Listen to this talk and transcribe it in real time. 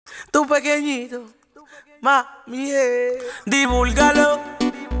Tu pequeñito, mami, divúlgalo.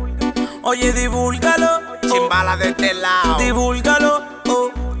 Oye, divúlgalo. Chimbala de este lado. Divúlgalo.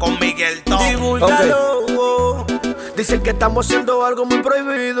 Con Migueltom. Divúlgalo. Dicen que estamos haciendo algo muy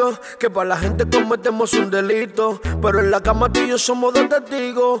prohibido, que para la gente cometemos un delito, pero en la cama tú y yo somos dos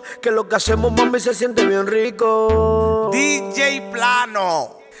testigos, que lo que hacemos, mami, se siente bien rico. DJ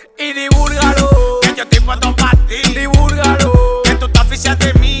Plano. Y divúlgalo, Que yo estoy puesto pa' ti. divúlgalo, Que tú estás oficial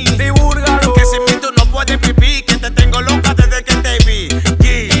de mí. divúlgalo, Que sin mí tú no puedes vivir. Que te tengo loca desde que te vi.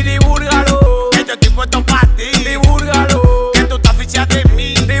 y divúlgalo, Que yo estoy puesto pa' ti. divúlgalo, Que tú estás oficial de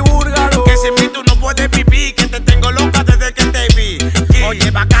mí. divúlgalo, Que sin mí tú no puedes vivir. Que te tengo loca desde que te vi.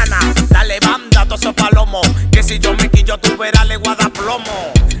 Oye, bacana, dale banda a todos esos palomos. Que si yo me quillo, tú verás le guarda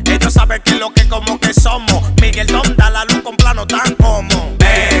plomo. Ellos saben que lo que como que somos. Migueltom da la luz con plano tan como.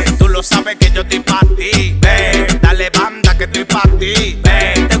 Tú lo sabes que yo estoy pa' ti. Dale banda que estoy pa' ti.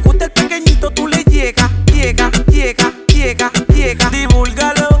 Te gusta el pequeñito, tú le llega.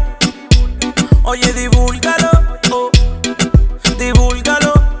 Divúlgalo. Oye, divúlgalo.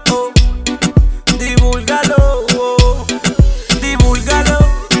 Divúlgalo. Divúlgalo. Divúlgalo.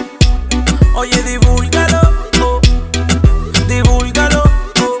 Oye, divúlgalo. Divúlgalo.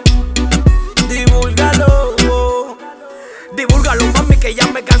 Divúlgalo. divúlgalo, mami, que ya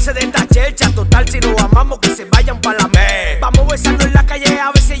me cansé de esta chercha. Total, si nos amamos, que se vayan pa' la me. Vamos besando en la calle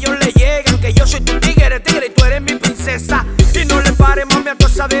a ver si ellos le llegan, que yo soy tu tigre, y tú eres mi princesa. Y no le pares, mami, a toda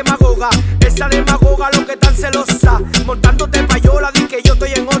esa demagoga lo que tan celosa, montándote payola, di que yo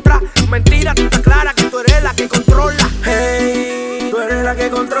estoy en otra. Mentira, tú estás clara que tú eres la que controla. Hey, tú eres la que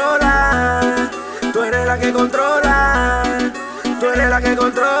controla, tú eres la que controla, tú eres la que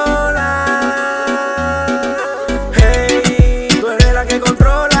controla. Hey, tú eres la que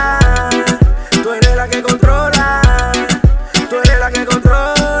controla, tú eres la que controla, tú eres la que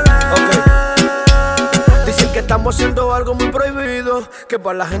controla. Dicen que estamos haciendo algo muy prohibido, que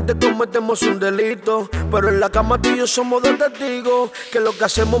para la gente cometemos un delito, pero en la cama tú y yo somos dos testigos, que lo que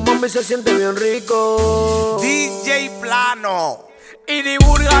hacemos, mami, se siente bien rico. DJ Plano. Y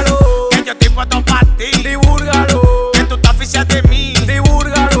divúlgalo, Que yo estoy puesto pa' ti. divúlgalo, Que tú estás oficial de mí.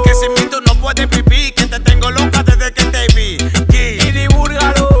 divúlgalo, Que sin mí tú no puedes vivir. Que te tengo loca desde que te vi. y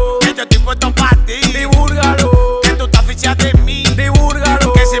divúlgalo, Que yo estoy puesto pa' ti. divúlgalo, Que tú estás oficial de mí.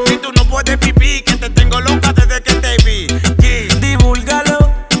 divúlgalo, Que sin mí tú no puedes vivir. Que te tengo loca desde que te vi. Divúlgalo.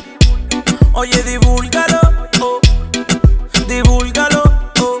 Oye, divúlgalo. Divúlgalo.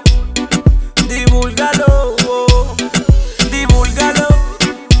 Divúlgalo. Divúlgalo.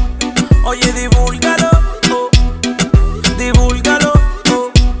 Oye, divúlgalo. Divúlgalo.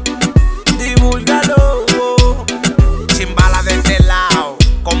 Divúlgalo. Chimbala de este lado.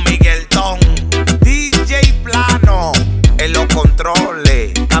 Con Migueltom. DJ Plano. En los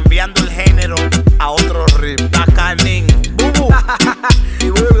controles. Cambiando el género a otro ritmo. Bacanín. bubu.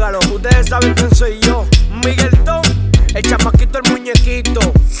 Divúlgalo, ustedes saben quién soy yo, Migueltom, el chamaquito, el muñequito,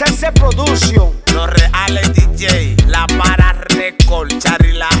 CC Production. Los reales DJ, la para record,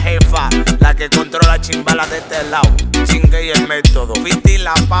 Charly la jefa, la que controla Chimbala de este lado, Chingue y el método, Viti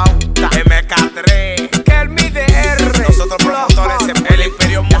la pauta, MK3, Que el MIDR, nosotros promotores, el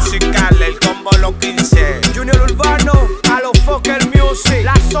imperio musical, el combo los 15, Junior Urbano, a los Fokker Music,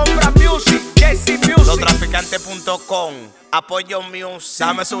 La Sombra Music, Jesse Music, lostraficante.com, apoyo music,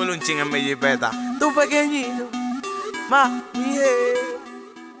 dame subir un ching en mi jipeta. Tu pequeñito, mami.